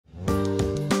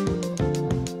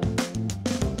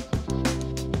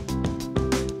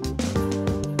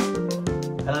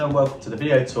Hello and welcome to the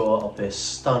video tour of this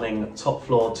stunning top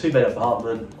floor 2-bed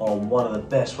apartment on one of the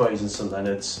best roads in St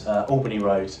Leonards, Albany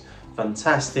Road.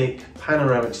 Fantastic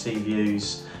panoramic sea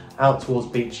views out towards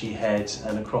Beachy Head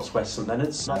and across West St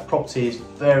Leonards. The property is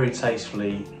very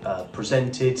tastefully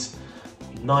presented,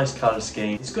 nice colour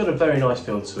scheme. It's got a very nice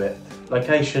feel to it.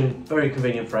 Location very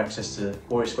convenient for access to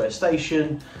Warwick Square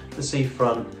Station, the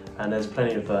seafront, and there's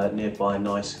plenty of nearby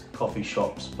nice coffee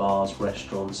shops, bars,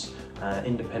 restaurants,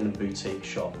 independent boutique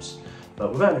shops.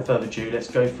 But without any further ado, let's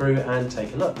go through and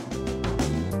take a look.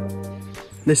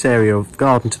 This area of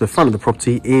garden to the front of the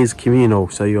property is communal,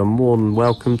 so you are more than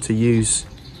welcome to use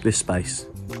this space.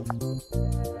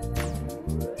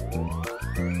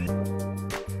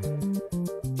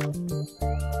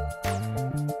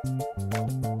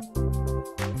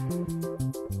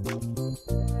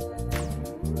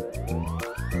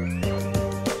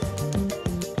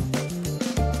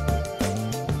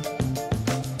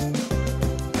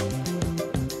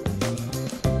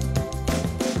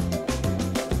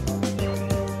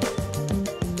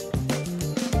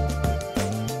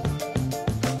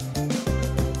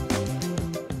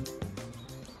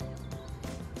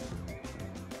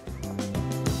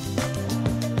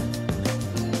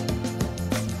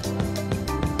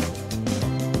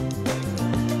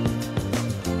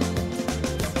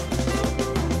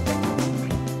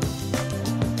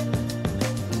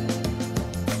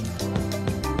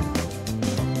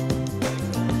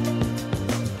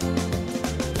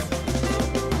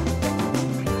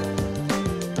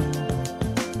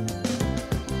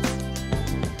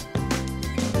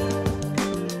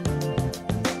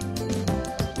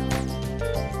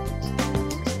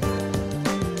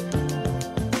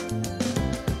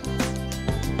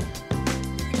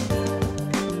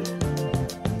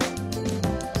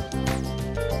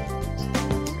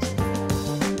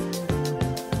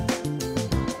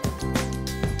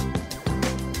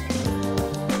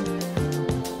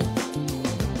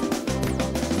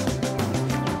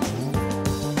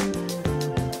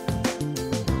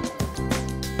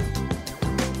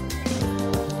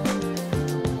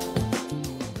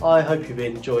 I hope you've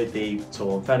enjoyed the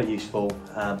tour and found it useful,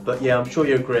 but yeah, I'm sure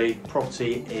you agree,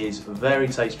 property is very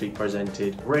tastefully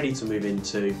presented, ready to move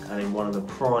into, and in one of the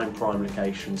prime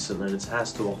locations St Leonards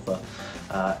has to offer.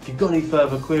 If you've got any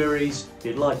further queries, if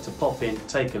you'd like to pop in,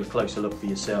 take a closer look for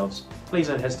yourselves, please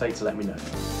don't hesitate to let me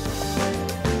know.